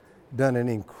done an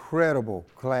incredible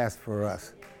class for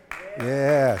us.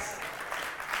 Yes,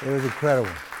 it was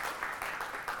incredible.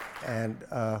 And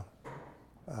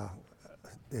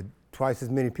twice as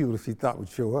many people as she thought would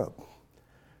show up.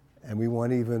 And we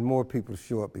want even more people to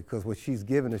show up because what she's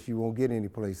given us, you won't get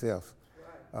anyplace else.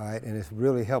 All right, and it's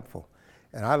really helpful.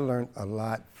 And I learned a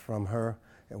lot from her.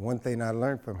 And one thing I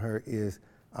learned from her is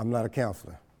I'm not a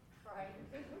counselor. Right.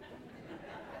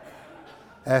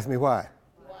 Ask me why.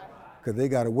 Because they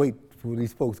got to wait for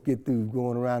these folks get through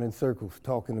going around in circles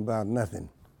talking about nothing.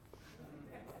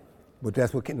 But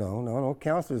that's what, no,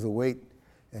 counselors will wait,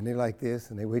 and they're like this,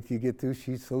 and they wait till you get through.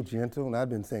 She's so gentle, and I've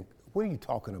been saying, what are you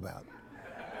talking about?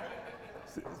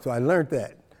 So I learned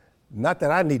that. Not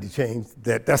that I need to change,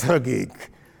 that's her gig.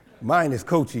 Mine is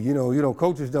coaching.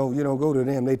 Coaches don't go to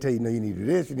them. They tell you, no, you need to do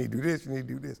this, you need to do this, you need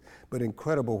to do this. But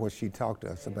incredible what she talked to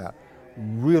us about.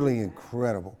 Really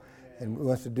incredible. And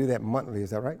wants to do that monthly, is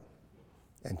that right?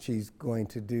 And she's going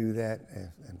to do that,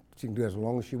 and she can do it as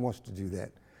long as she wants to do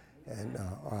that. And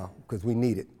because we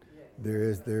need it.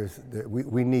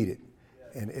 We need it.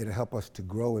 And it'll help us to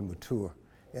grow and mature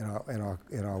in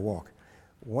our walk.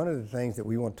 One of the things that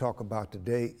we want to talk about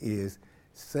today is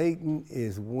Satan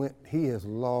he's went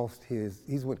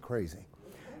crazy.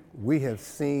 We have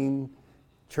seen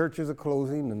churches are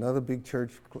closing. Another big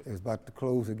church is about to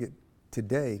close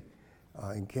today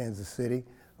in Kansas City.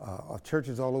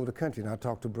 Churches all over the country. And I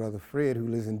talked to Brother Fred, who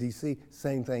lives in D.C.,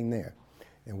 same thing there.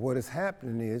 And what is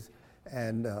happening is,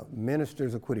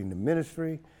 ministers are quitting the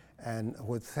ministry, and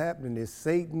what's happening is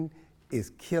Satan is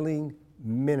killing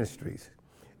ministries.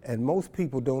 And most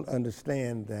people don't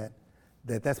understand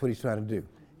that's what he's trying to do.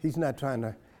 He's not trying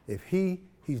to,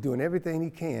 he's doing everything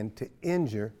he can to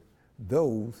injure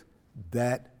those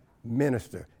that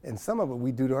minister. And some of it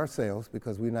we do to ourselves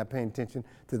because we're not paying attention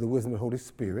to the wisdom of the Holy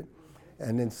Spirit.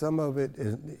 And then some of it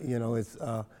is, it's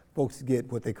folks get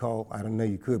what they call, I don't know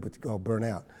you could, but you call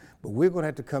burnout. But we're going to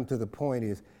have to come to the point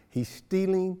is he's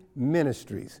stealing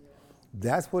ministries.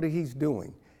 That's what he's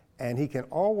doing. And he can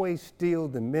always steal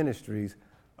the ministries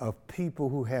of people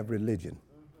who have religion.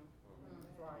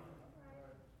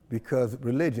 Because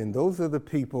religion, those are the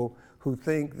people who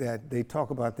think that they talk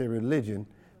about their religion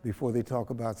before they talk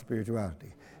about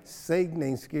spirituality. Satan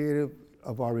ain't scared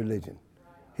of our religion.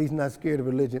 He's not scared of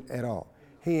religion at all.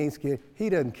 He ain't scared. He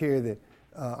doesn't care that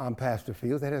I'm Pastor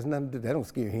Fields. That has nothing to do, that don't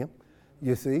scare him.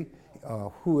 You see,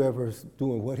 whoever's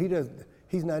doing what,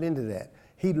 he's not into that.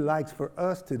 He likes for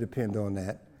us to depend on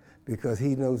that because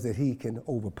he knows that he can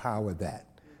overpower that.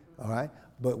 All right?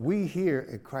 But we here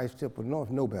at Christ Temple North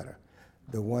know better.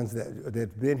 The ones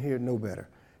that've been here know better.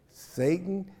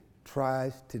 Satan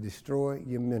tries to destroy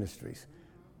your ministries.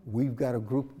 We've got a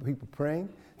group of people praying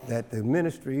that the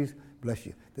ministries, bless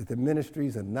you, that the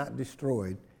ministries are not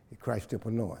destroyed at Christ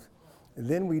Temple North. And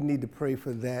then we need to pray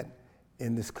for that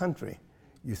in this country.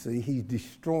 You see, he's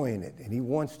destroying it, and he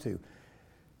wants to.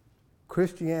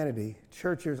 Christianity,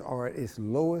 churches are at its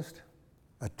lowest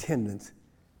attendance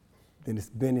than it's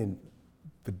been in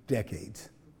for decades.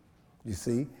 You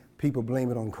see, people blame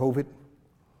it on COVID.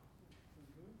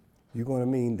 You're going to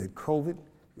mean that COVID,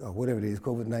 or whatever it is,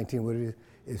 COVID-19, what it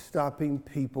is stopping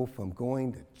people from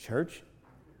going to church?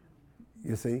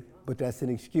 You see, but that's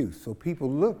an excuse. So people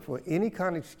look for any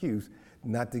kind of excuse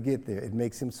not to get there. It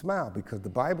makes him smile because the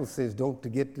Bible says don't to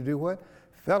get to do what?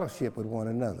 Fellowship with one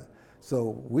another.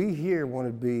 So we here want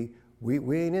to be,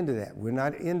 we ain't into that. We're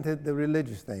not into the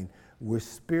religious thing. We're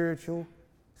spiritual,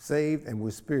 saved, and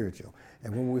we're spiritual.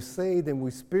 And when we're saved and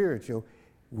we're spiritual,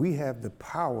 we have the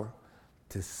power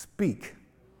to speak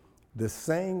the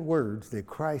same words that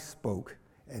Christ spoke,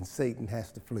 and Satan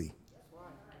has to flee.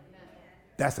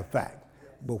 That's a fact.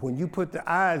 But when you put the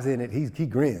eyes in it, he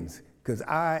grins. Because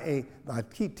I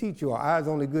teach you, our eyes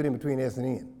only good in between S and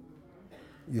N.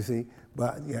 You see?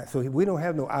 But yeah, so we don't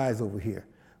have no eyes over here.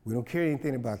 We don't care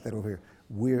anything about that over here.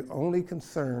 We're only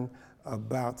concerned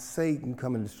about Satan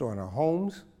coming and destroying our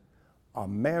homes, our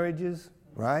marriages,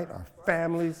 right? Our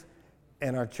families,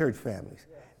 and our church families.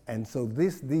 And so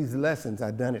these lessons,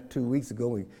 I done it 2 weeks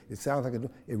ago. It sounds like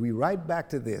we right back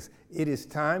to this. It is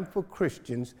time for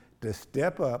Christians to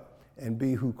step up and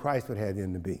be who Christ would have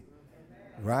them to be,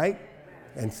 right?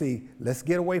 And see, let's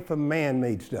get away from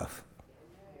man-made stuff.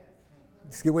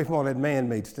 Let's get away from all that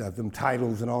man-made stuff, them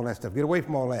titles and all that stuff. Get away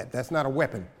from all that. That's not a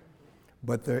weapon.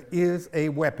 But there is a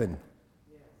weapon,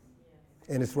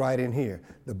 and it's right in here.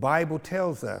 The Bible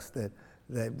tells us that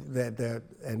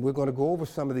and we're going to go over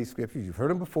some of these scriptures. You've heard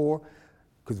them before,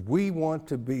 because we want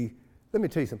to be, let me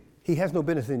tell you something. He has no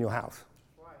business in your house.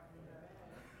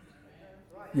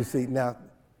 You see, now,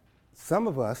 some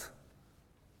of us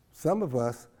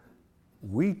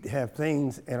we have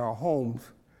things in our homes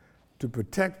to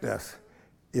protect us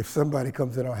if somebody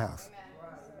comes in our house.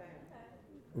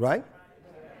 Right?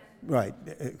 Right,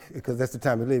 because that's the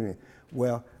time we're living in.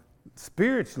 Well,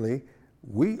 spiritually,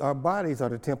 our bodies are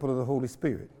the temple of the Holy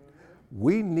Spirit.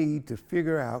 We need to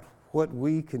figure out what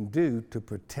we can do to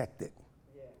protect it.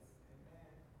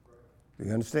 Do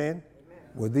you understand?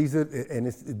 Well, these are, and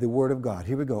it's the Word of God.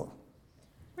 Here we go.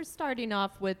 We're starting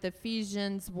off with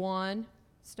Ephesians 1,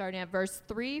 starting at verse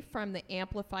 3 from the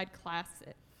Amplified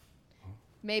Classic.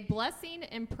 May blessing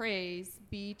and praise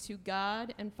be to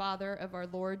God and Father of our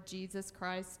Lord Jesus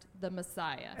Christ, the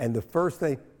Messiah. And the first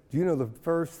thing, do you know the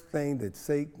first thing that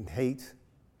Satan hates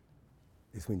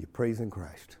is when you're praising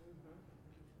Christ?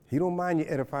 He don't mind you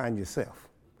edifying yourself.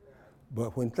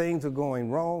 But when things are going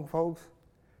wrong, folks,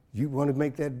 you want to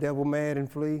make that devil mad and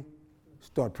flee,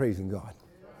 start praising God.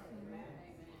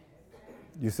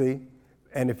 You see?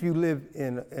 And if you live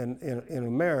in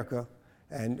America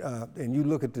and you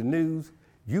look at the news,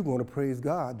 you're going to praise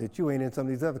God that you ain't in some of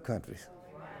these other countries.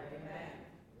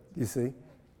 You see?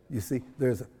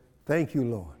 There's a thank you,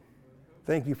 Lord.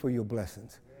 Thank you for your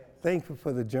blessings. Thank you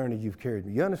for the journey you've carried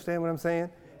me. You understand what I'm saying?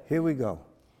 Here we go.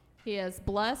 He has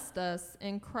blessed us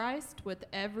in Christ with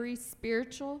every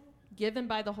spiritual, given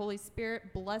by the Holy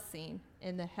Spirit, blessing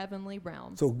in the heavenly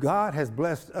realm. So God has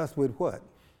blessed us with what?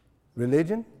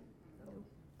 Religion?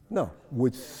 No,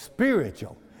 with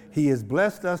spiritual. He has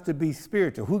blessed us to be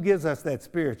spiritual. Who gives us that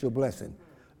spiritual blessing?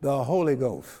 The Holy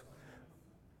Ghost.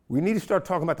 We need to start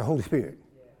talking about the Holy Spirit.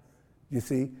 You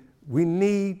see, we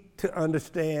need to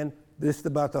understand this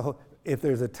about if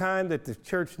there's a time that the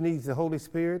church needs the Holy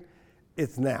Spirit,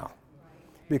 it's now.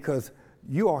 Because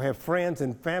you all have friends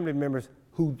and family members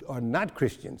who are not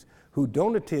Christians, who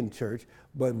don't attend church,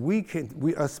 but we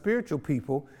are spiritual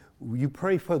people. You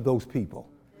pray for those people.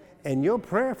 And your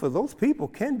prayer for those people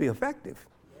can be effective.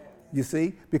 You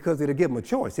see, because it'll give them a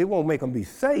choice. It won't make them be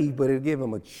saved, but it'll give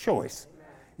them a choice.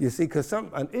 You see, because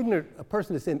a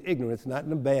person that's in ignorance, not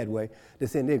in a bad way,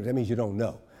 that's in ignorance, that means you don't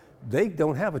know. They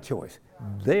don't have a choice.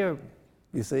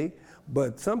 You see,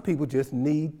 but some people just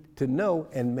need to know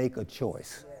and make a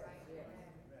choice.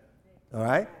 All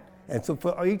right? And so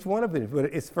for each one of it,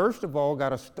 it's first of all got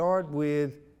to start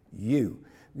with you.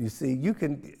 You see, you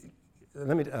can,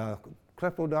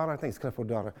 Cliff O'Donnell, I think it's Cliff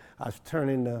O'Donnell, I was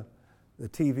turning the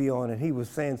TV on and he was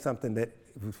saying something that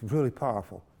was really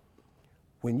powerful.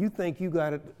 When you think you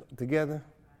got it together,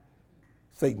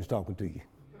 Satan's talking to you.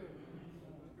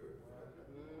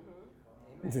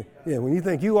 Yeah, when you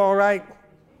think you all right,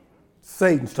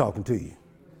 Satan's talking to you.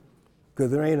 Because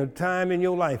there ain't a time in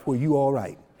your life where you all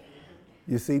right.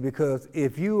 You see, because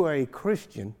if you are a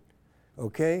Christian,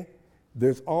 okay,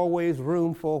 there's always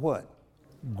room for what?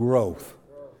 Growth.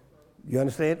 You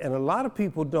understand? And a lot of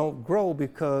people don't grow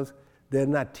because they're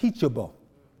not teachable.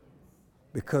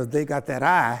 Because they got that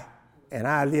eye, and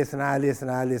I this, and I this,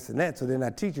 and I this, and that, so they're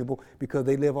not teachable because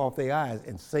they live off their eyes,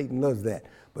 and Satan loves that.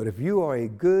 But if you are a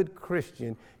good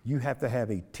Christian, you have to have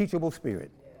a teachable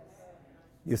spirit.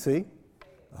 You see?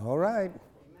 All right.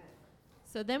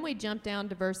 So then we jump down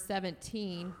to verse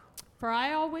 17. For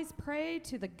I always pray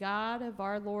to the God of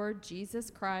our Lord Jesus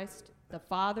Christ, the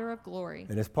Father of glory.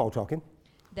 And that's Paul talking.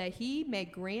 That he may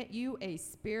grant you a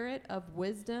spirit of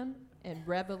wisdom and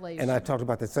revelation. And I talked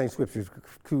about the same scriptures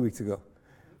 2 weeks ago.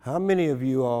 How many of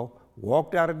you all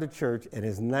walked out of the church and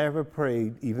has never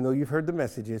prayed, even though you've heard the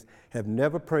messages, have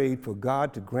never prayed for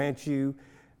God to grant you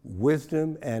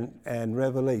wisdom and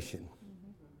revelation?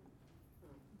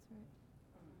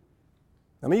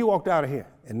 I mean, you walked out of here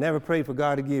and never prayed for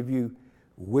God to give you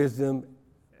wisdom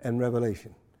and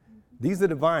revelation. These are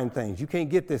divine things. You can't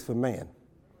get this from man.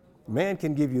 Man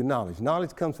can give you knowledge.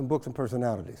 Knowledge comes from books and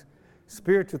personalities.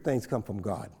 Spiritual things come from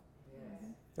God.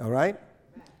 All right?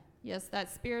 Yes,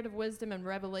 that spirit of wisdom and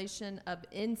revelation of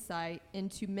insight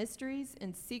into mysteries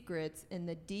and secrets in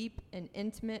the deep and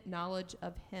intimate knowledge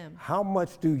of him. How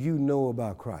much do you know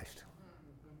about Christ?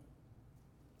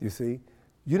 You see?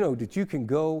 You know that you can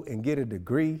go and get a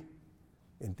degree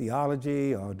in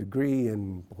theology or a degree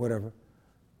in whatever.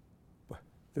 But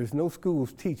there's no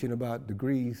schools teaching about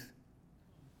degrees,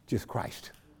 just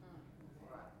Christ.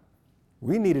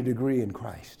 We need a degree in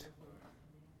Christ.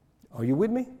 Are you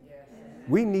with me? Yes.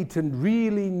 We need to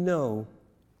really know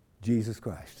Jesus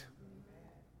Christ.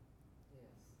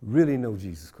 Really know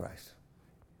Jesus Christ.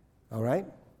 All right?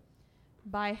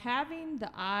 By having the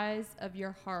eyes of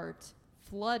your heart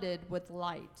flooded with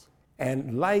light.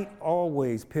 And light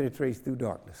always penetrates through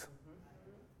darkness.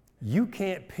 You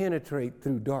can't penetrate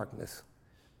through darkness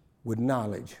with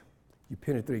knowledge. You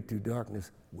penetrate through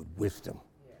darkness with wisdom.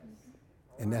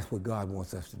 And that's what God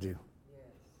wants us to do.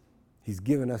 He's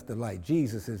given us the light.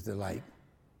 Jesus is the light.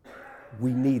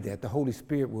 We need that. The Holy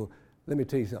Spirit will, let me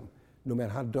tell you something. No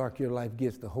matter how dark your life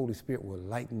gets, the Holy Spirit will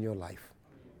lighten your life.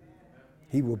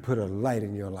 He will put a light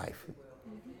in your life.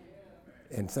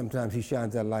 And sometimes he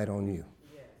shines that light on you.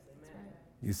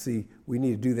 You see, we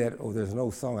need to do that. Oh, there's an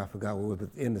old song, I forgot what it was, but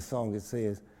in the song it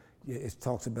says, it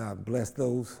talks about bless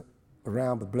those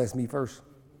around, but bless me first.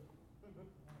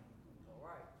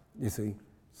 You see,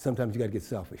 sometimes you got to get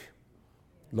selfish.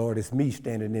 Lord, it's me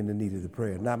standing in the need of the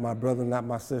prayer. Not my brother, not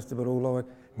my sister, but, oh, Lord,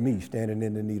 me standing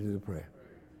in the need of the prayer.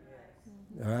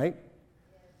 All right?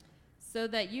 So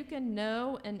that you can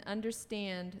know and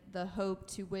understand the hope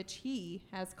to which he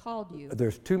has called you.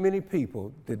 There's too many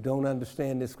people that don't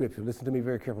understand this scripture. Listen to me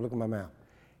very carefully. Look at my mouth.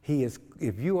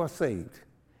 If you are saved,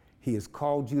 he has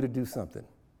called you to do something.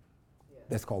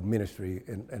 That's called ministry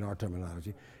in our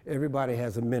terminology. Everybody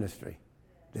has a ministry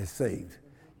that's saved.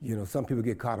 You know, some people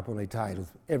get caught up on their titles.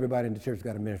 Everybody in the church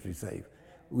got a ministry saved.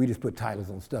 We just put titles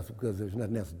on stuff because there's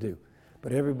nothing else to do.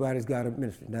 But everybody's got a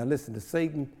ministry. Now listen,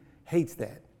 Satan hates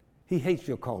that. He hates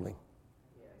your calling.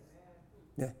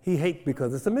 Yeah, he hates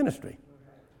because it's a ministry.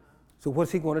 So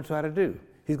what's he going to try to do?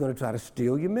 He's going to try to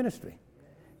steal your ministry.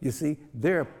 You see,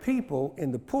 there are people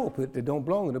in the pulpit that don't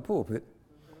belong in the pulpit.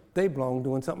 They belong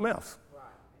doing something else.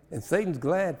 And Satan's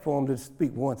glad for them to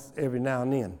speak once every now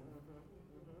and then.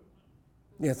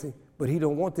 Yeah, see, but he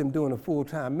don't want them doing a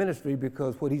full-time ministry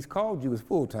because what he's called you is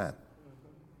full-time.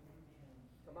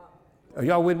 Are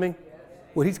y'all with me?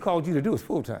 What he's called you to do is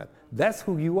full-time. That's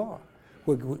who you are.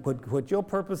 What your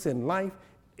purpose in life,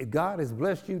 if God has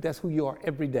blessed you, that's who you are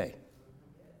every day.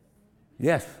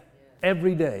 Yes,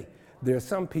 every day. There are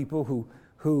some people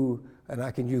who, and I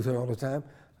can use her all the time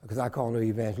because I call her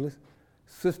evangelist.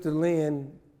 Sister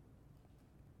Lynn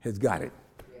has got it.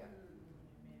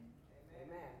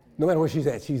 No matter where she's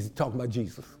at, she's talking about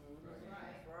Jesus.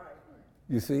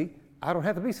 You see, I don't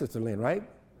have to be Sister Lynn, right?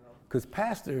 Because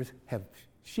pastors have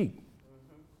sheep.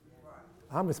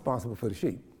 I'm responsible for the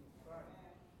sheep.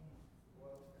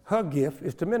 Her gift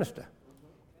is to minister,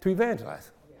 to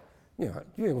evangelize. You know,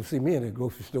 you ain't gonna see me in the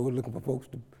grocery store looking for folks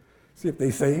to see if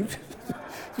they saved.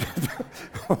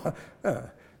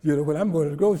 You know, when I'm going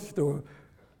to the grocery store,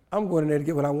 I'm going in there to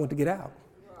get what I want to get out.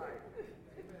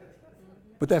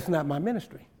 But that's not my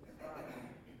ministry.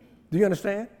 Do you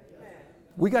understand?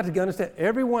 We got to understand,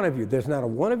 every one of you, there's not a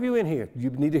one of you in here, you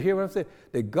need to hear what I'm saying,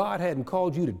 that God hadn't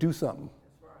called you to do something.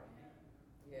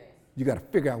 You got to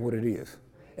figure out what it is.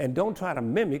 And don't try to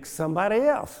mimic somebody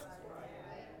else.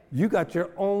 You got your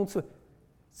own.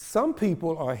 Some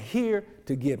people are here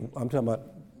to get, I'm talking about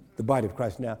the body of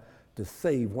Christ now, to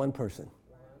save one person.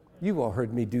 You've all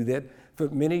heard me do that. For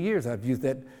many years, I've used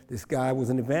that. This guy was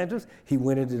an evangelist. He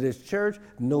went into this church.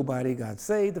 Nobody got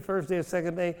saved the first day or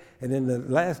second day. And then the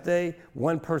last day,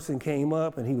 one person came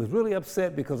up, and he was really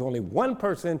upset because only one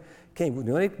person came. When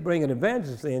they bring an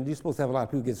evangelist in, you're supposed to have a lot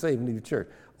of people get saved in the church.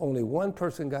 Only one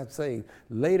person got saved.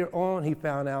 Later on, he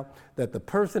found out that the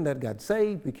person that got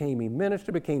saved became a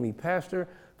minister, became a pastor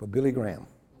for Billy Graham.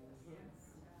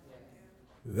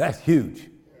 That's huge.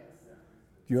 Do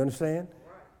you understand?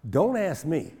 Don't ask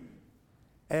me.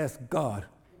 Ask God,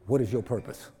 what is your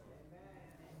purpose?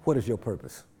 What is your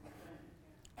purpose?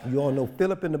 You all know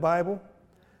Philip in the Bible?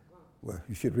 Well,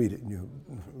 you should read it. You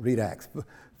read Acts.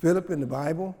 Philip in the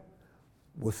Bible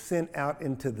was sent out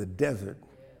into the desert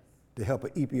to help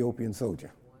an Ethiopian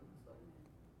soldier.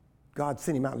 God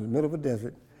sent him out in the middle of a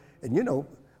desert. And you know,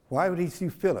 why would he see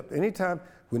Philip? Anytime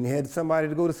when he had somebody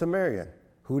to go to Samaria,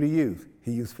 who did he use?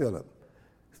 He used Philip.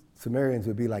 Samaritans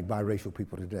would be like biracial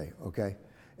people today, okay?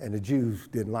 And the Jews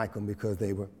didn't like them because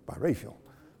they were biracial.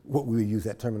 What we would use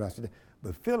that terminology today.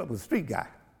 But Philip was a street guy.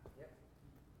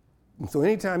 And so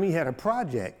anytime he had a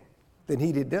project that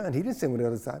he did done, he didn't send one the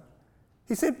other side.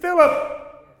 He said, Philip!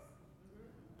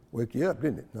 Wake you up,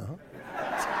 didn't it?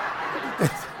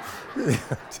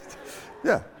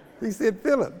 Yeah, he said,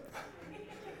 Philip.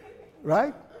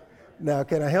 Right? Now,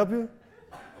 can I help you?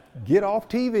 Get off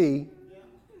TV.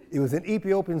 It was an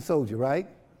Ethiopian soldier, right?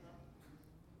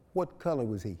 What color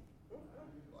was he?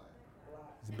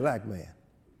 He's a black man.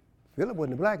 Philip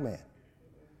wasn't a black man.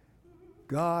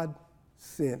 God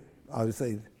sent, I'll just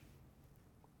say,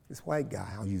 this white guy,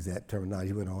 I'll use that terminology,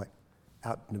 he went on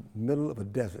out in the middle of a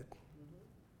desert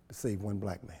to save one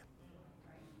black man.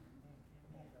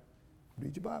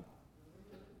 Read your Bible.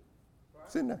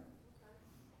 It's in there.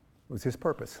 It was his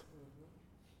purpose.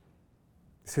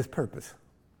 It's his purpose.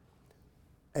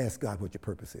 Ask God what your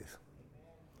purpose is.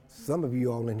 Some of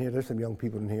you all in here, there's some young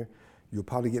people in here, you'll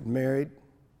probably get married,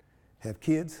 have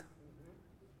kids.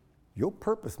 Your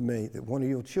purpose may that one of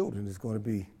your children is going to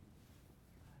be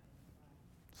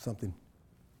something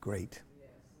great.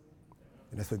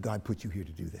 And that's what God put you here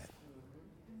to do that.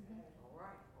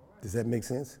 Does that make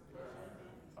sense?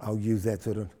 I'll use that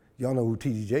to y'all know who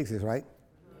T.D. Jakes is, right?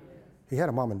 He had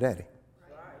a mom and daddy.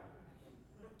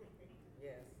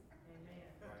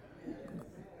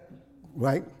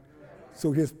 Right?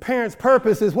 So his parents'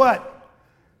 purpose is what?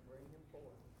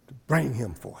 To bring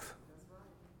him forth.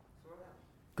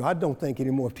 God don't think any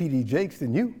more of T.D. Jakes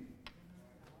than you.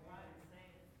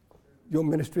 Your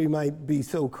ministry might be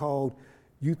so-called,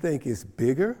 you think it's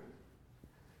bigger.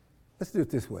 Let's do it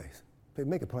this way.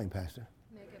 Make it plain, Pastor.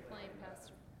 Make it plain,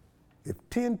 Pastor. If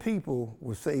 10 people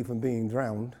were saved from being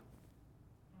drowned,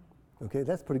 okay,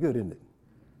 that's pretty good, isn't it?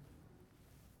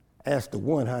 Ask the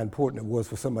one how important it was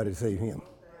for somebody to save him.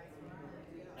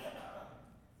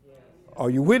 Are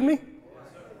you with me?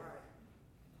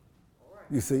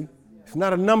 You see, it's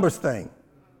not a numbers thing.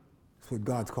 It's what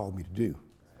God's called me to do.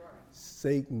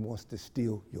 Satan wants to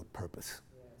steal your purpose.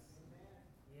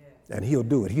 And he'll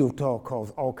do it. He'll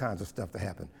cause all kinds of stuff to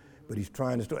happen. But he's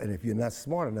trying to and if you're not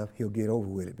smart enough, he'll get over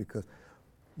with it because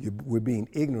we're being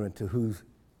ignorant to who's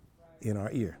in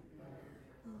our ear.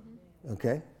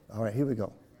 Okay? All right, here we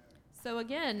go. So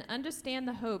again, understand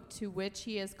the hope to which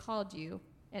he has called you,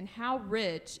 and how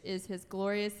rich is his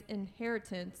glorious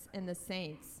inheritance in the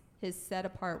saints, his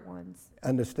set-apart ones.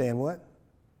 Understand what?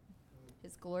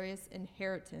 His glorious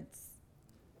inheritance.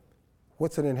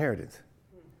 What's an inheritance?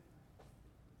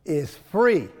 It's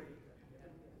free.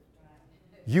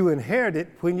 You inherited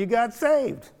when you got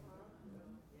saved.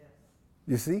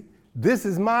 You see? This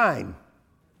is mine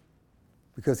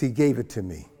because he gave it to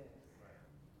me.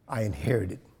 I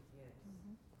inherited.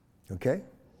 Okay?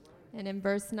 And in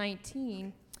verse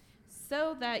 19,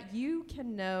 so that you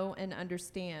can know and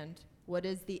understand what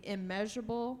is the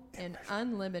immeasurable and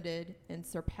unlimited and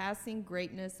surpassing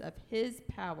greatness of his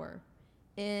power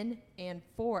in and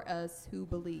for us who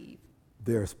believe.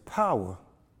 There's power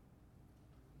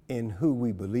in who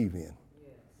we believe in,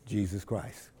 Jesus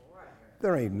Christ.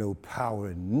 There ain't no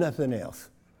power in nothing else.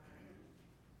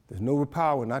 There's no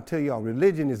power, and I tell y'all,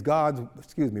 religion is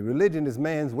religion is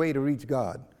man's way to reach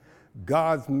God.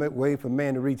 God's way for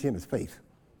man to reach him is faith.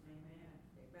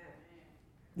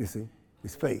 You see,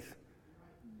 it's faith.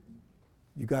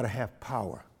 You got to have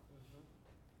power.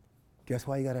 Guess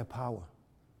why you got to have power?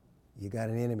 You got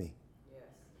an enemy.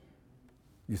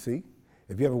 You see?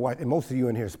 If you ever watch, and most of you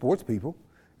in here are sports people,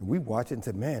 and we watch it and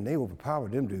say, man, they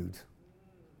overpowered them dudes.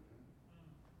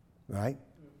 Right?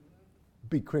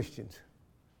 Be Christians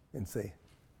and say,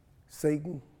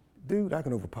 Satan, dude, I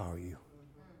can overpower you.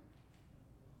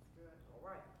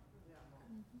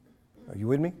 Are you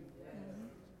with me?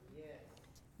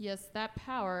 Yes, that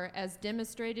power as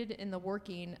demonstrated in the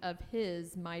working of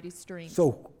his mighty strength.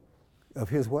 So, of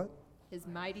his what? His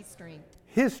mighty strength.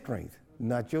 His strength,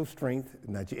 not your strength,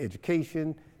 not your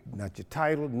education, not your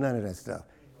title, none of that stuff.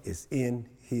 It's in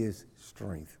his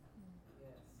strength.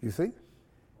 You see?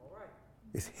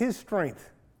 It's his strength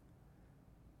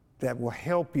that will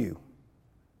help you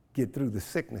get through the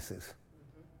sicknesses,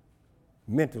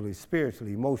 mentally,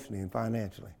 spiritually, emotionally, and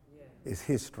financially. It's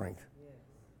his strength.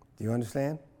 Do you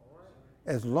understand?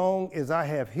 As long as I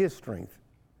have his strength,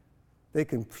 they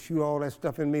can shoot all that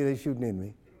stuff in me they're shooting in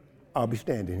me. I'll be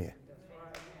standing here.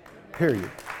 Period.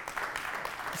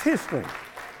 It's his strength.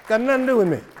 Got nothing to do with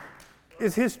me.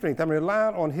 It's his strength. I'm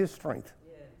relying on his strength.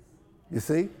 You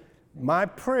see? My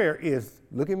prayer is,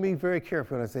 look at me very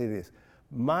carefully when I say this.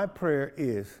 My prayer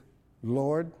is,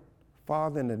 Lord,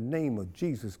 Father, in the name of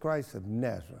Jesus Christ of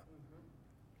Nazareth,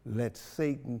 let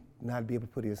Satan not be able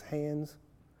to put his hands,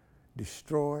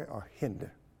 destroy, or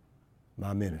hinder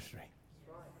my ministry.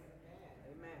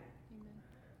 Amen.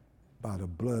 By the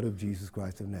blood of Jesus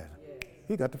Christ of Nazareth.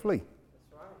 He got to flee.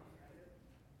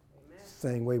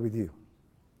 Same way with you.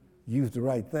 Use the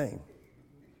right thing.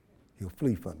 He'll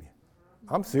flee from you.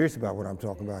 I'm serious about what I'm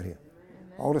talking about here.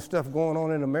 All the stuff going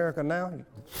on in America now.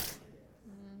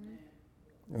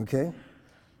 Okay?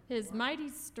 His mighty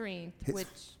strength, which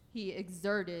he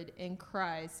exerted in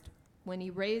Christ when he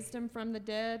raised him from the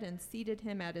dead and seated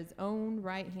him at his own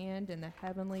right hand in the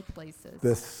heavenly places.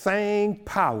 The same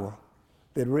power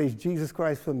that raised Jesus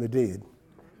Christ from the dead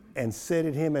and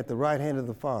seated him at the right hand of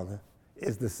the Father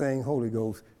is the same Holy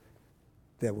Ghost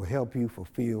that will help you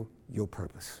fulfill your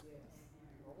purpose.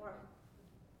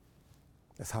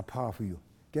 That's how powerful you are.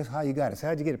 Guess how you got it? So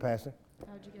how'd you get it, Pastor?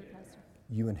 How'd you get it, Pastor?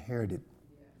 You inherited.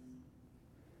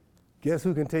 Guess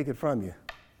who can take it from you?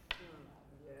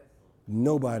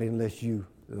 Nobody unless you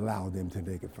allow them to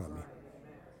take it from you.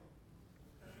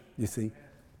 You see,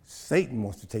 Satan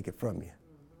wants to take it from you.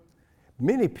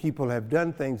 Many people have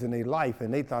done things in their life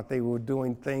and they thought they were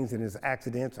doing things and it's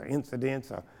accidents or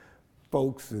incidents or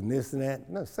folks and this and that.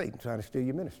 No, Satan trying to steal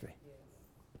your ministry.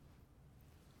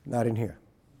 Not in here.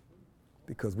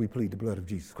 Because we plead the blood of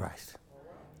Jesus Christ.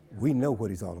 We know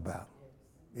what he's all about.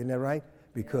 Isn't that right?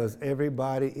 Because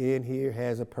everybody in here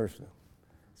has a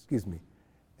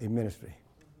ministry.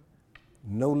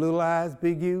 No little I's,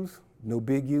 big U's, no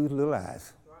big U's, little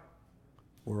I's.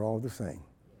 We're all the same.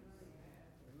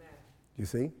 You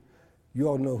see? You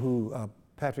all know who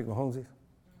Patrick Mahomes is?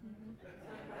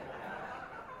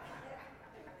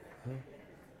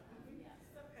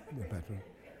 Yeah, Patrick.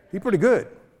 He's pretty good.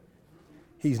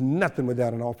 He's nothing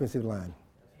without an offensive line.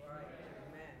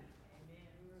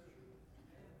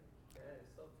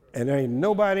 And there ain't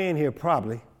nobody in here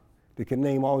probably that can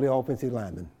name all the offensive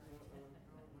linemen.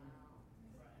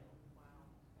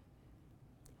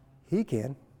 He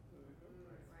can.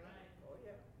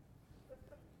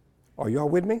 Are y'all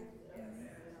with me?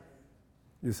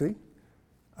 You see?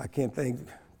 I can't think.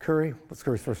 Curry, what's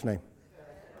Curry's first name?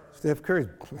 Steph Curry,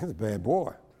 he's a bad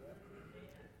boy.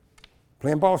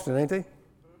 Playing Boston, ain't they?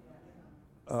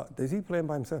 Is he playing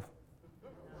by himself?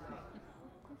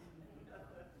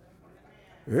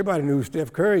 Everybody knew who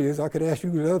Steph Curry is. I could ask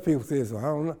you what other people say, so I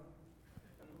don't know.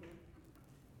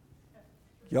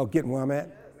 Y'all getting where I'm at?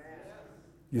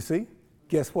 You see?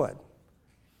 Guess what?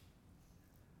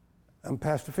 I'm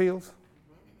Pastor Fields.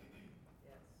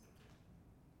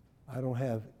 I don't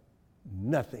have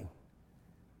nothing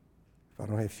if I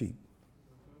don't have sheep.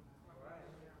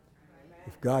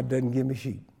 If God doesn't give me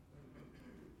sheep,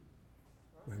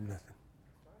 I have nothing.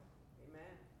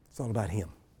 It's all about him.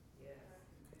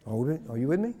 Are you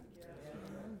with me?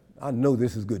 I know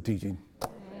this is good teaching.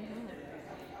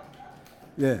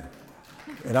 Yeah.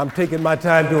 And I'm taking my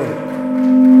time doing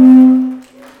it.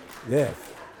 Yes.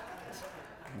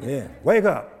 Yeah. Wake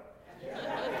up.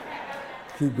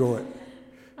 Keep going.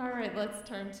 All right, let's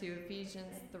turn to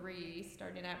Ephesians 3,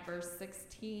 starting at verse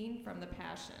 16 from the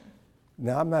Passion.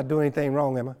 Now, I'm not doing anything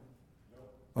wrong, am I?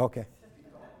 No. Okay.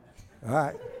 All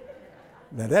right.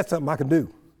 Now, that's something I can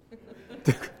do.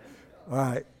 All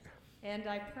right. And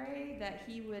I pray that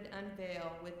he would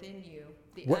unveil within you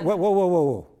the...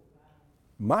 Whoa.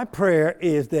 My prayer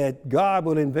is that God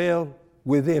will unveil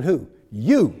within who?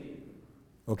 You.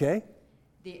 Okay?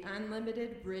 The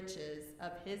unlimited riches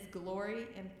of his glory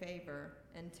and favor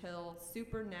until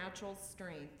supernatural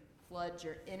strength floods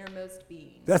your innermost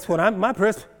being. That's what my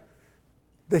prayer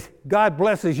is. God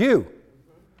blesses you.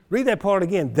 Read that part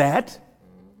again. That.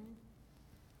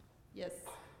 Yes.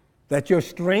 That your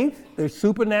strength, the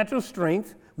supernatural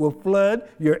strength, will flood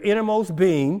your innermost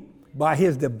being by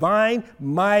his divine,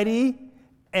 mighty,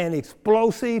 and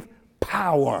explosive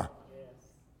power.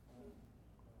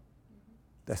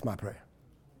 That's my prayer.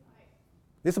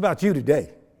 It's about you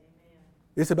today.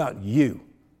 It's about you.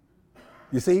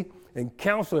 You see? And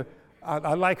Counselor,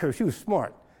 I like her. She was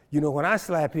smart. You know, when I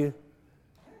slap you,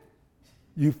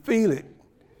 you feel it.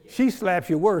 She slaps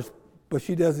you worse, but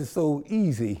she does it so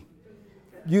easy.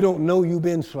 You don't know you've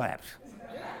been slapped.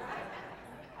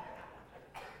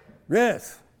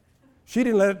 Yes. She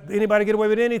didn't let anybody get away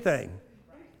with anything.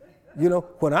 You know,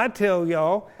 when I tell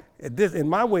y'all, this in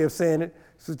my way of saying it,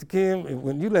 Sister Kim,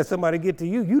 when you let somebody get to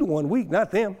you, you the one weak, not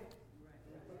them.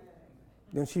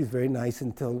 Then she's very nice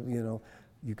until, you know,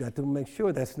 you got to make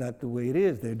sure that's not the way it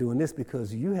is. They're doing this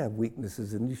because you have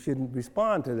weaknesses and you shouldn't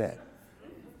respond to that.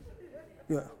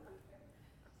 Yeah.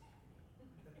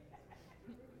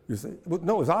 You see? Well,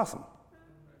 no, it was awesome.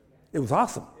 It was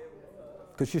awesome.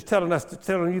 Because she's telling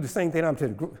you the same thing I'm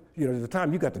telling you. You know, there's a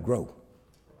time you got to grow.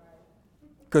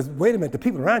 Because wait a minute, the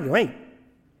people around you ain't.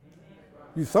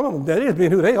 Some of them, that is being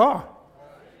who they are.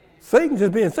 Satan's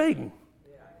just being Satan.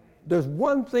 There's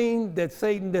one thing that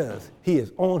Satan does. He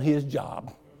is on his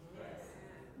job.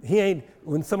 He ain't,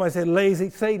 when somebody said lazy,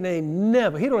 Satan ain't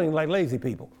never, he don't even like lazy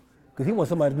people because he wants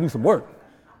somebody to do some work.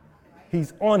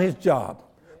 He's on his job.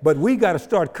 But we got to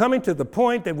start coming to the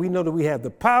point that we know that we have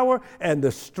the power and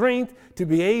the strength to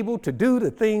be able to do the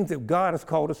things that God has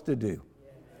called us to do.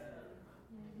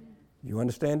 You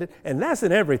understand it? And that's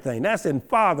in everything. That's in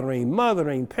fathering,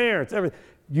 mothering, parents, everything.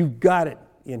 You've got it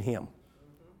in him.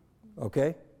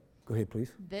 Okay? Go ahead,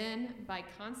 please. Then, by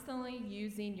constantly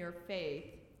using your faith,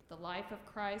 the life of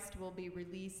Christ will be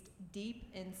released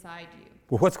deep inside you.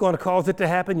 Well, what's going to cause it to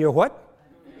happen? Your what?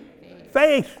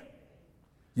 Faith.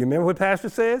 You remember what Pastor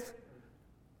says?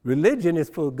 Religion is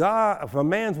for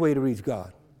man's way to reach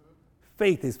God.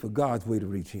 Faith is for God's way to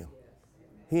reach him.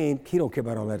 He don't care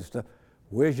about all that stuff.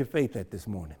 Where's your faith at this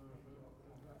morning?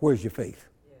 Where's your faith?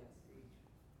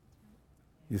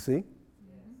 You see?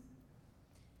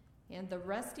 And the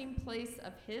resting place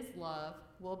of his love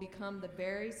will become the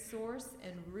very source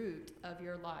and root of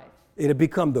your life. It'll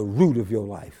become the root of your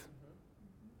life.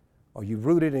 Are you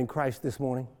rooted in Christ this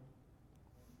morning?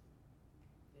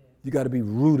 You got to be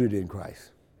rooted in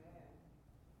Christ.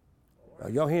 Are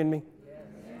y'all hearing me?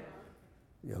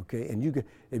 Yeah. Okay, and you can,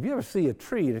 if you ever see a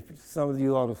tree, and if some of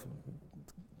you are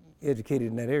educated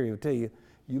in that area will tell you,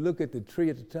 you look at the tree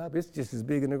at the top, it's just as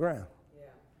big in the ground. Yeah.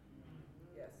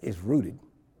 Yes. It's rooted.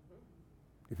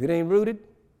 If it ain't rooted,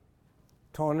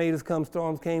 tornadoes come,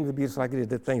 storms came, it'll be just like it is.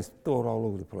 That thing's thrown all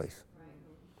over the place. Right.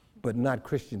 But not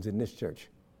Christians in this church,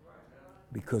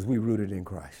 because we're rooted in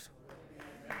Christ.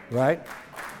 Right?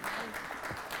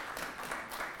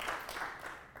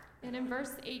 And in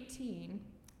verse 18,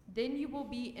 then you will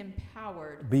be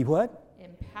empowered. Be what?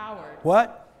 Empowered.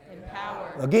 What?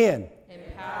 Empowered. Again.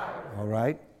 Empowered. All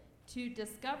right. To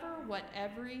discover what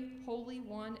every Holy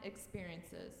One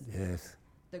experiences. Yes.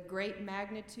 The great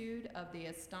magnitude of the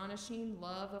astonishing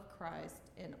love of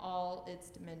Christ in all its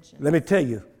dimensions. Let me tell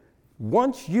you,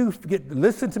 once you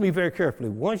listen to me very carefully,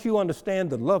 once you understand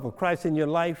the love of Christ in your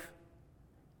life,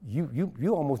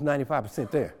 you're almost 95%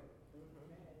 there.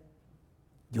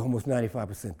 You're almost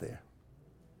 95% there.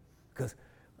 Because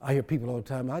I hear people all the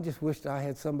time, I just wished I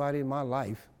had somebody in my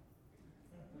life.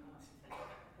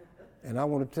 And I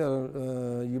want to tell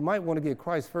them, you might want to get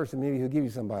Christ first and maybe he'll give you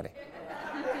somebody.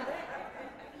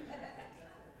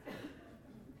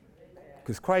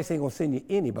 Because Christ ain't going to send you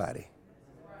anybody.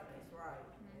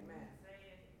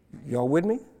 Y'all with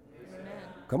me? Amen.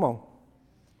 Come on.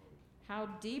 How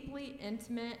deeply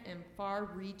intimate and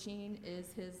far-reaching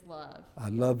is his love.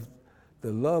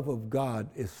 The love of God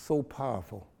is so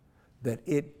powerful that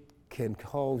it can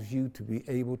cause you to be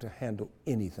able to handle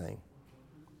anything.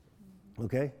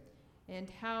 Okay? And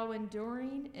how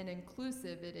enduring and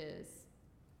inclusive it is.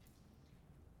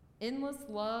 Endless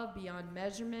love beyond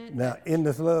measurement. Now,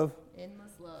 endless love?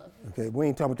 Endless love. Okay, we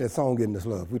ain't talking about that song, Endless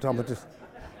Love. We're talking about this.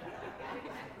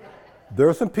 There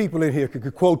are some people in here who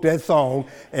could quote that song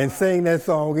and sing that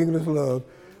song, Endless Love,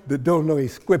 that don't know a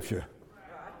scripture.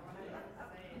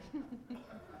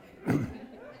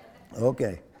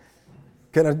 Okay.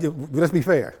 Let's be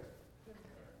fair.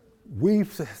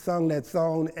 We've sung that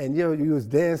song, and you was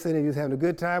dancing and you was having a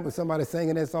good time with somebody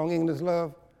singing that song, Endless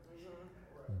Love.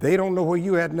 They don't know where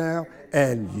you at now,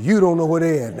 and you don't know where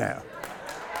they at now.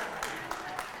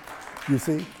 You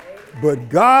see? But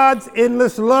God's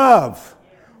endless love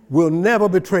will never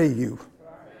betray you.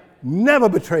 Never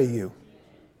betray you.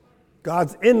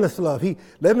 God's endless love.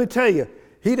 Let me tell you,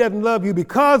 he doesn't love you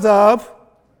because of,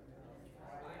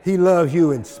 he loves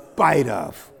you in spite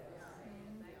of.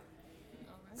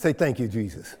 Say thank you,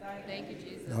 Jesus. Thank you,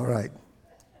 Jesus. All right.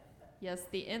 Yes,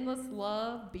 the endless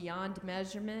love beyond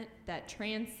measurement that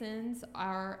transcends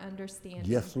our understanding.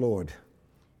 Yes, Lord.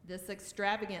 This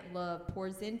extravagant love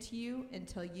pours into you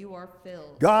until you are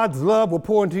filled. God's love will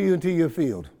pour into you until you're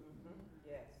filled.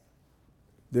 Yes.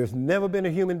 There's never been a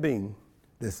human being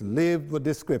that's lived with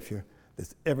this scripture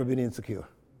that's ever been insecure.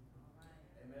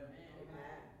 Amen.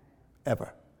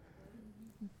 Ever.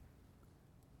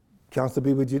 Counsel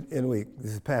be with you in a week.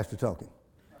 This is Pastor talking.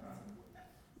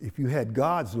 If you had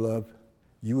God's love,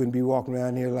 you wouldn't be walking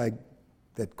around here like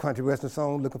that country western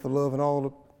song, looking for love in all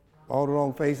the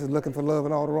wrong faces, looking for love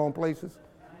in all the wrong places.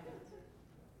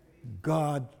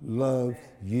 God loves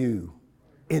you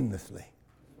endlessly.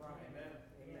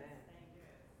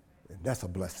 And that's a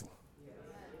blessing.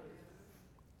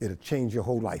 It'll change your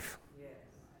whole life.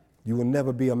 You will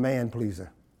never be a man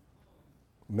pleaser.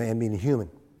 Man meaning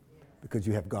human, because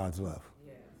you have God's love.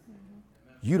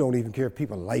 You don't even care if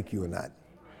people like you or not.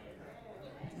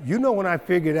 You know, when I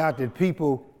figured out that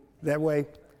people that way,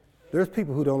 there's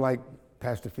people who don't like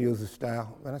Pastor Fields'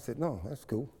 style. And I said, no, that's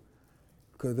cool.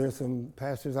 Because there's some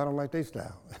pastors I don't like their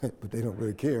style, but they don't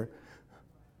really care.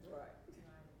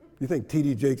 You think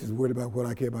T.D. Jakes is worried about what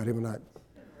I care about him or not?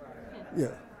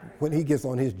 Yeah. When he gets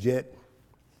on his jet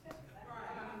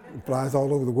and flies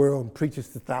all over the world and preaches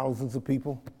to thousands of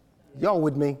people, y'all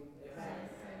with me? Amen.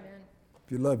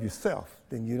 If you love yourself,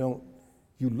 then you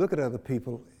look at other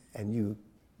people and you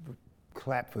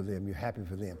clap for them, you're happy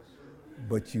for them.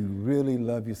 But you really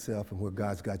love yourself and where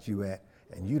God's got you at,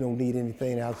 and you don't need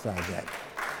anything outside that.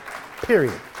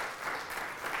 Period.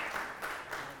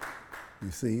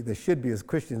 You see, there should be a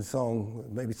Christian song,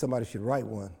 maybe somebody should write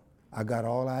one. I got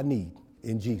all I need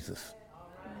in Jesus.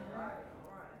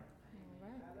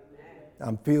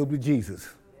 I'm filled with Jesus.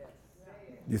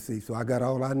 You see, so I got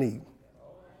all I need.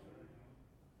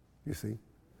 You see?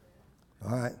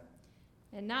 All right.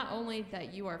 And not only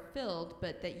that you are filled,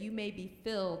 but that you may be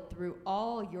filled through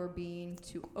all your being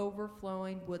to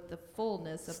overflowing with the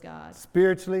fullness of God.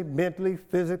 Spiritually, mentally,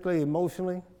 physically,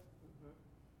 emotionally,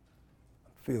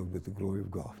 filled with the glory of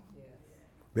God.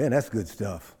 Man, that's good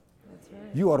stuff. That's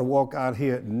right. You ought to walk out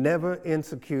here never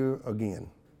insecure again.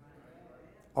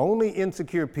 Only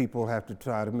insecure people have to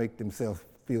try to make themselves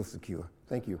feel secure.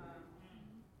 Thank you.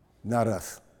 Not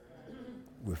us.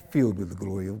 We're filled with the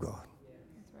glory of God.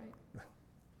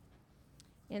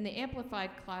 And the Amplified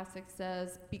Classic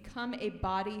says, become a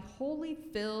body wholly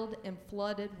filled and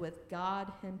flooded with God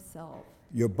himself.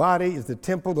 Your body is the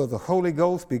temple of the Holy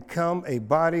Ghost. Become a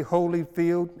body wholly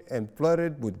filled and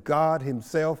flooded with God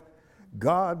himself.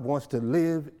 God wants to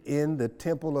live in the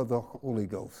temple of the Holy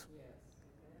Ghost.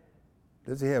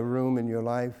 Does he have room in your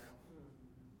life?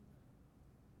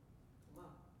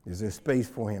 Is there space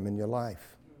for him in your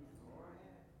life?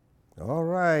 All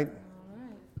right.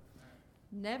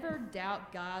 Never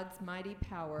doubt God's mighty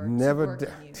power Never to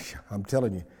work in you. I'm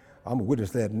telling you, I'm a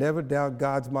witness to that. Never doubt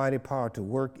God's mighty power to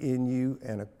work in you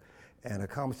and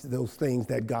accomplish those things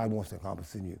that God wants to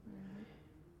accomplish in you. Mm-hmm.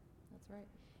 That's right.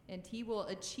 And he will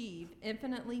achieve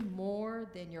infinitely more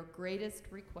than your greatest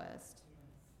request,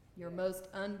 your most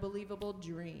unbelievable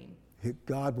dream.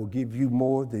 God will give you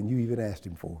more than you even asked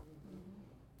him for. Mm-hmm.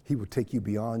 He will take you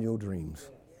beyond your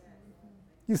dreams.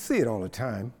 You see it all the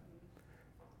time.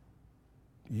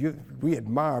 We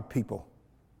admire people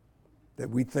that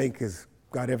we think has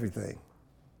got everything.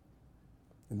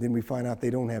 And then we find out they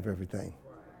don't have everything.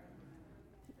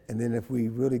 And then if we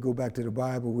really go back to the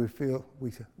Bible, we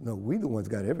say, no, we the ones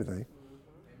got everything.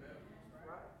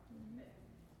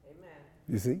 Amen.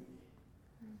 You see?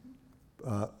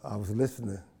 I was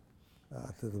listening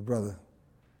to the brother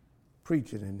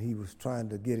preaching, and he was trying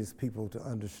to get his people to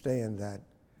understand that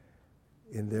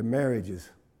in their marriages,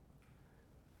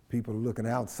 people are looking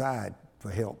outside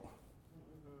for help.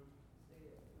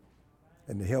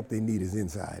 And the help they need is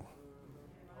inside.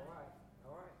 All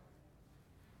right.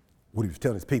 What he was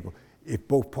telling his people, if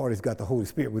both parties got the Holy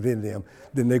Spirit within them,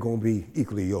 then they're going to be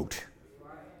equally yoked.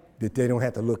 That they don't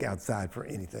have to look outside for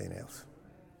anything else.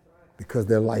 Because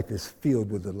their life is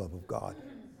filled with the love of God.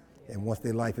 And once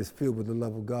their life is filled with the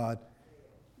love of God,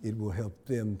 it will help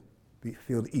them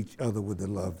fill each other with the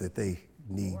love that they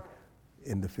need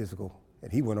in the physical.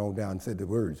 And he went on down and said the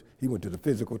words. He went to the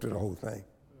physical, to the whole thing.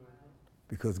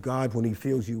 Because God, when he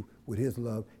fills you with his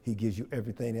love, he gives you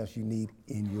everything else you need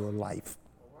in your life.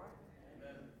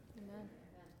 Amen.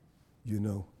 You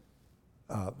know,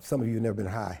 some of you have never been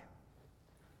high.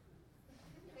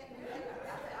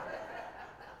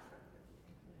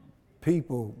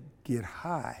 People get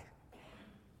high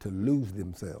to lose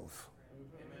themselves.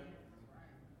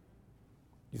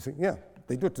 You see, yeah,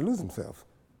 they do it to lose themselves.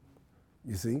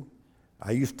 You see,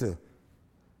 I used to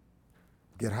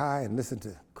get high and listen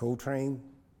to Coltrane.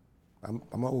 I'm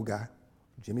an old guy,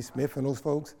 Jimmy Smith and those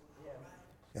folks.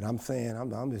 And I'm saying,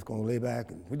 I'm just gonna lay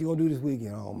back and what you gonna do this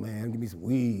weekend? Oh man, give me some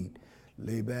weed,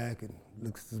 lay back and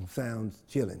look at some sounds,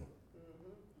 chilling.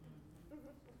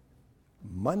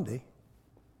 Monday,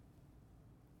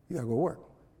 you gotta go to work.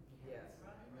 Yes.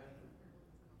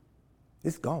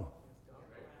 It's gone.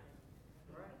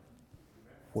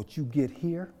 What you get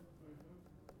here,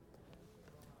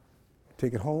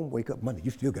 take it home, wake up Monday,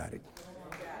 you still got it.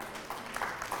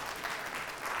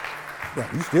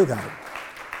 Yeah, you still got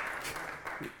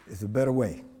it. It's a better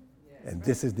way. And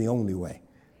this is the only way.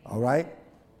 All right?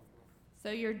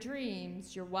 So your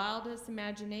dreams, your wildest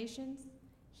imaginations,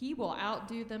 he will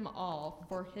outdo them all,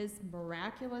 for his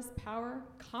miraculous power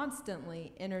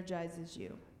constantly energizes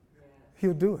you.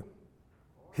 He'll do it.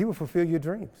 He will fulfill your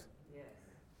dreams. Yes.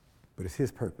 But it's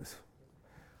his purpose.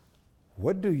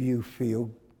 What do you feel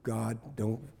God,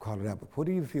 don't call it out, but what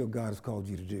do you feel God has called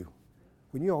you to do?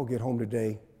 When you all get home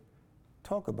today,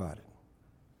 talk about it.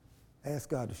 Ask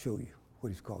God to show you what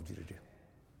he's called you to do.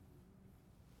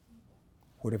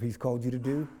 Whatever he's called you to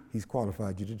do, he's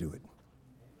qualified you to do it.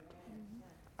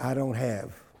 There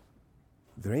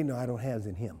ain't no I don't haves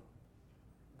in him.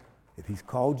 If he's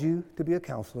called you to be a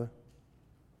counselor,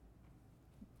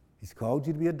 he's called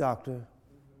you to be a doctor,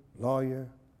 lawyer,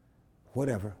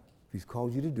 whatever, if he's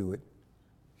called you to do it,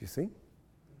 you see?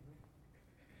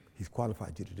 He's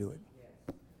qualified you to do it.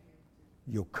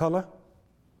 Your color,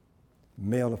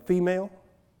 male or female,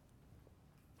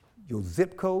 your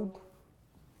zip code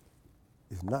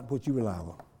is not what you rely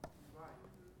on.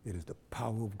 It is the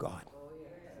power of God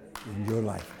in your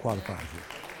life qualifies you.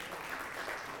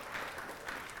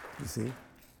 You see?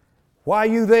 Why are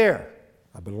you there?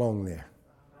 I belong there.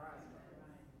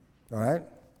 All right?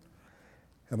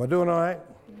 Am I doing all right?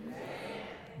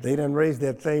 They done raised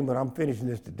that thing, but I'm finishing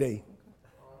this today.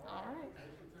 All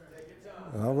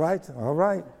right. All right, all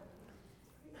right.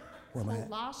 Where am I at?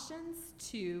 Colossians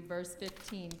 2, verse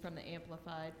 15 from the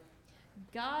Amplified.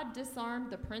 God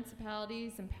disarmed the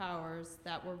principalities and powers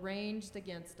that were ranged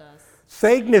against us.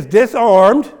 Satan is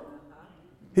disarmed.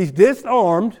 He's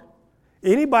disarmed.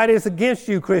 Anybody that's against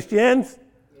you, Christians,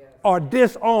 are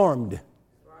disarmed.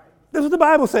 This is what the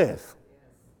Bible says.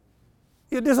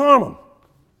 You disarm them.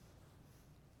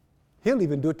 He'll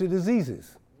even do it to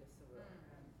diseases.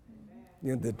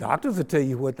 You know, the doctors will tell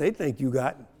you what they think you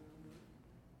got,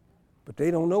 but they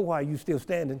don't know why you're still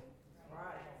standing.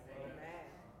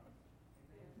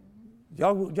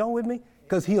 Y'all with me?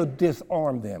 Because he'll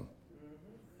disarm them.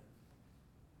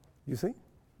 You see?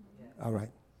 All right.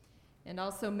 And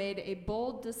also made a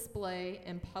bold display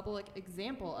and public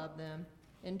example of them,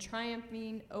 and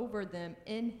triumphing over them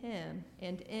in him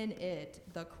and in it,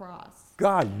 the cross.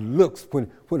 God looks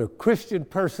when a Christian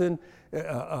person,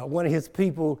 one of his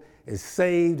people is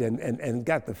saved and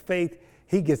got the faith,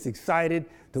 he gets excited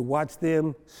to watch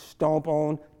them stomp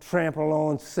on, trample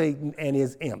on Satan and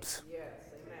his imps. Yes,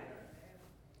 amen.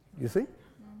 You see?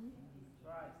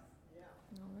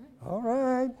 All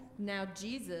right. Now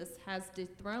Jesus has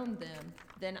dethroned them,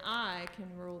 then I can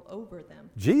rule over them.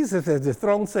 Jesus has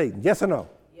dethroned Satan. Yes or no?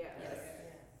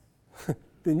 Yes.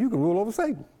 Then you can rule over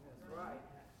Satan. That's right.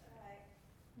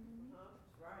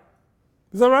 That's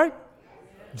right. Is that right?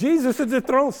 Jesus is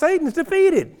dethroned. Satan is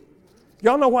defeated.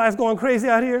 Y'all know why it's going crazy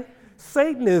out here?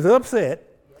 Satan is upset.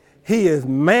 He is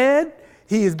mad.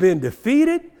 He has been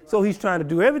defeated. So he's trying to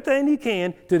do everything he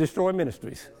can to destroy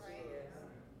ministries.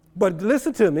 But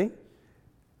listen to me.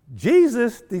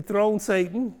 Jesus dethroned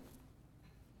Satan.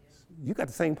 You got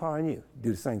the same power in you.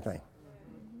 Do the same thing.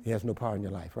 He has no power in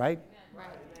your life, right? Right.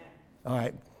 All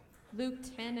right. Luke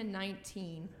 10 and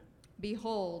 19.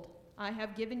 Behold, I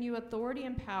have given you authority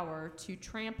and power to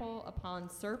trample upon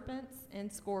serpents and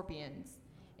scorpions,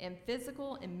 and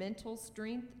physical and mental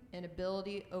strength and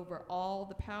ability over all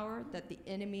the power that the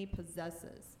enemy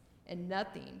possesses, and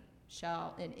nothing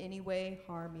shall in any way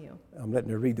harm you. I'm letting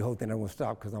her read the whole thing. I want to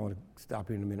stop because I want to stop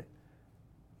here in a minute.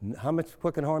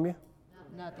 What can harm you?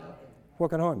 Nothing. What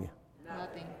can harm you?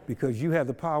 Nothing. Because you have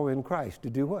the power in Christ to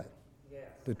do what? Yes.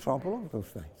 To trample over those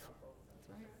things. That's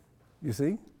right. You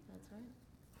see? That's right.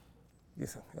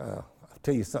 Yes. I'll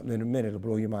tell you something in a minute. It'll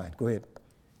blow your mind. Go ahead.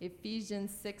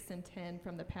 Ephesians 6 and 10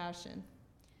 from the Passion.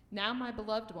 Now, my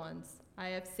beloved ones, I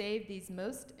have saved these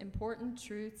most important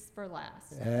truths for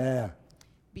last. Yeah.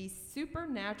 Be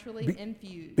supernaturally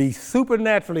infused. Be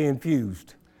supernaturally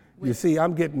infused. You see,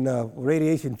 I'm getting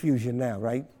radiation fusion now,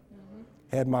 right?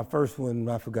 Mm-hmm. Had my first one,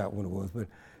 I forgot when it was,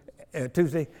 but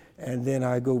Tuesday, and then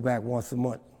I go back once a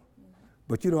month. Mm-hmm.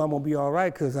 But you know, I'm going to be all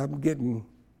right because I'm getting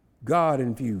God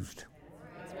infused.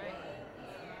 That's right.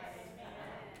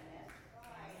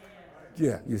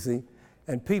 Yeah, you see?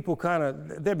 And people kind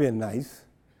of, they're being nice.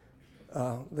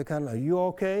 They're kind of, are you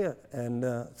okay? And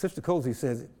Sister Cozy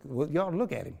says, well, y'all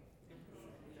look at him.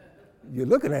 You're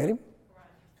looking at him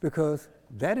because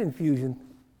that infusion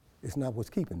is not what's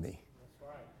keeping me.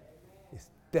 It's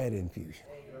that infusion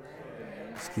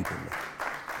that's keeping me.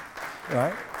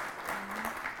 Right?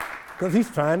 Because he's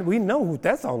trying, we know what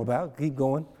that's all about. Keep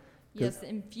going. Yes,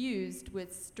 infused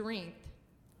with strength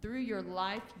through your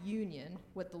life union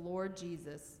with the Lord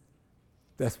Jesus.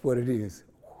 That's what it is.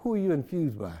 Who are you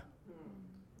infused by?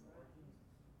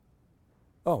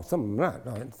 Oh, some of them not.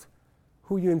 No, it's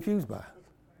who you infused by?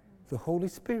 The Holy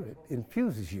Spirit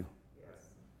infuses you.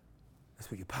 That's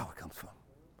where your power comes from.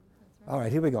 All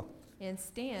right, here we go. And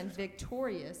stand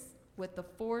victorious with the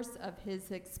force of his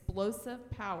explosive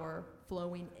power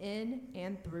flowing in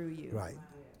and through you. Right.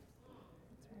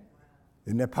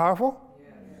 Isn't that powerful?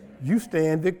 You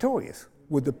stand victorious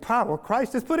with the power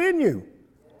Christ has put in you.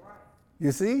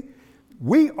 You see,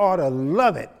 we ought to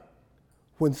love it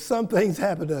when some things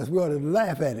happen to us. We ought to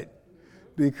laugh at it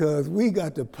because we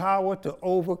got the power to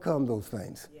overcome those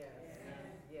things.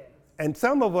 And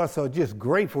some of us are just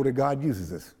grateful that God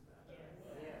uses us.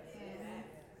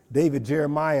 David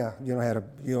Jeremiah, had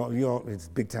his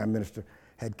big time minister,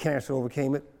 had cancer,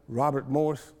 overcame it. Robert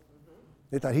Morris,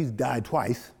 they thought he's died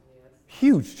twice.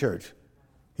 Huge church.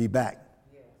 He back.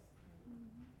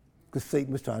 Because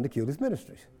Satan was trying to kill his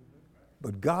ministries.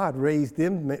 But God raised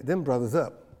them brothers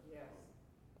up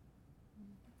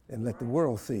and let the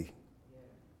world see.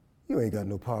 You ain't got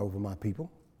no power over my people.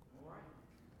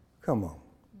 Come on.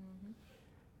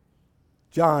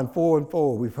 John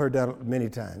 4:4, we've heard that many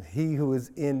times. He who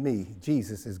is in me,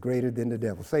 Jesus, is greater than the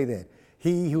devil. Say that.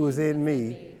 He who is in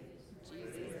me.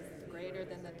 Jesus is greater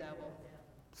than the devil.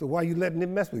 So why are you letting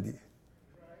him mess with you?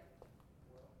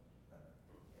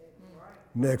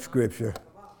 Next scripture.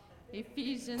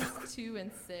 Ephesians 2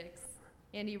 and 6.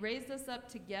 And he raised us up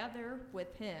together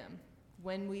with him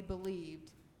when we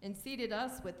believed, and seated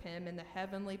us with him in the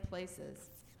heavenly places,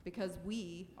 because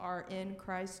we are in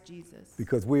Christ Jesus.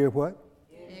 Because we are what?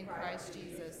 In Christ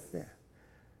Jesus. Yeah.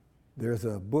 There's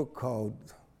a book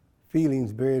called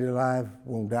Feelings Buried Alive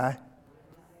Won't Die.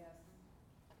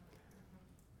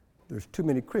 There's too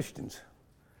many Christians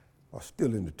are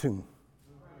still in the tomb.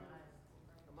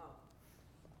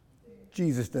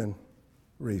 Jesus done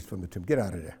raised from the tomb. Get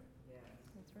out of there.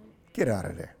 That's right. Get out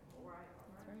of there.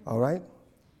 All right?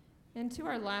 And to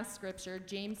our last scripture,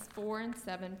 James 4 and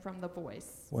 7 from The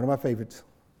Voice. One of my favorites.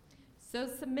 So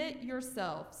submit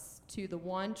yourselves to the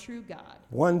one true God.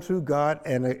 One true God,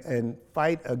 and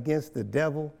fight against the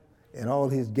devil and all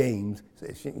his games.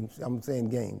 I'm saying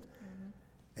games.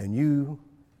 Mm-hmm. And you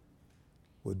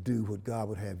will do what God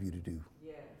would have you to do.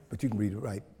 Yes. But you can read it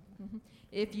right. Mm-hmm.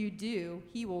 If you do,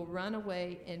 he will run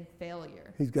away in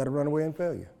failure. He's got to run away in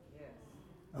failure. Yes.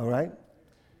 All right?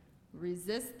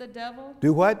 Resist the devil.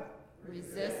 Do what?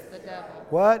 Resist the devil.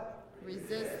 What?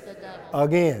 Resist the devil.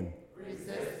 Again.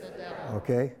 Resist the devil.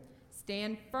 Okay.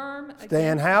 Stand firm.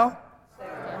 Stand how?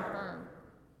 Stand firm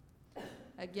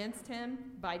against him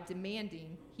by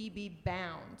demanding he be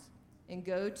bound and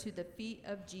go to the feet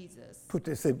of Jesus. Put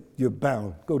that, say, you're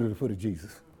bound. Go to the foot of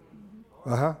Jesus.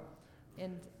 Mm-hmm. Uh-huh.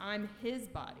 And I'm his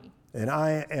body. And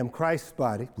I am Christ's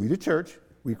body. We the church.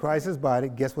 We Christ's body.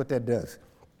 Guess what that does?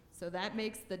 So that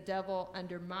makes the devil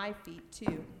under my feet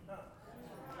too.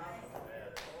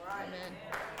 Amen.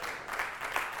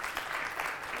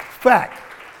 Fact.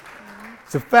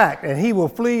 It's a fact. And he will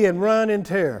flee and run in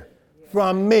terror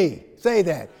from me. Say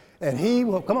that. And he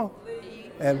will, come on,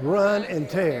 and run in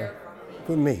terror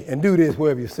from me. And do this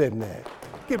wherever you're sitting at.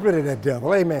 Get rid of that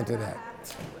devil. Amen to that.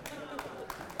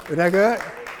 Isn't that good?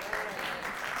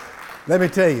 Let me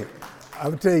tell you. I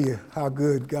will tell you how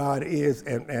good God is.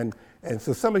 And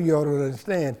so some of you ought to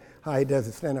understand how he does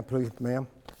it. Stand up, please, ma'am.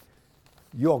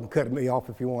 You all can cut me off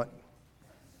if you want.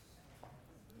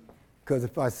 Because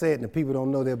if I say it and the people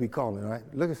don't know, they'll be calling, all right?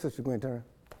 Look at Sister Gwen Turner.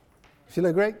 She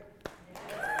look great?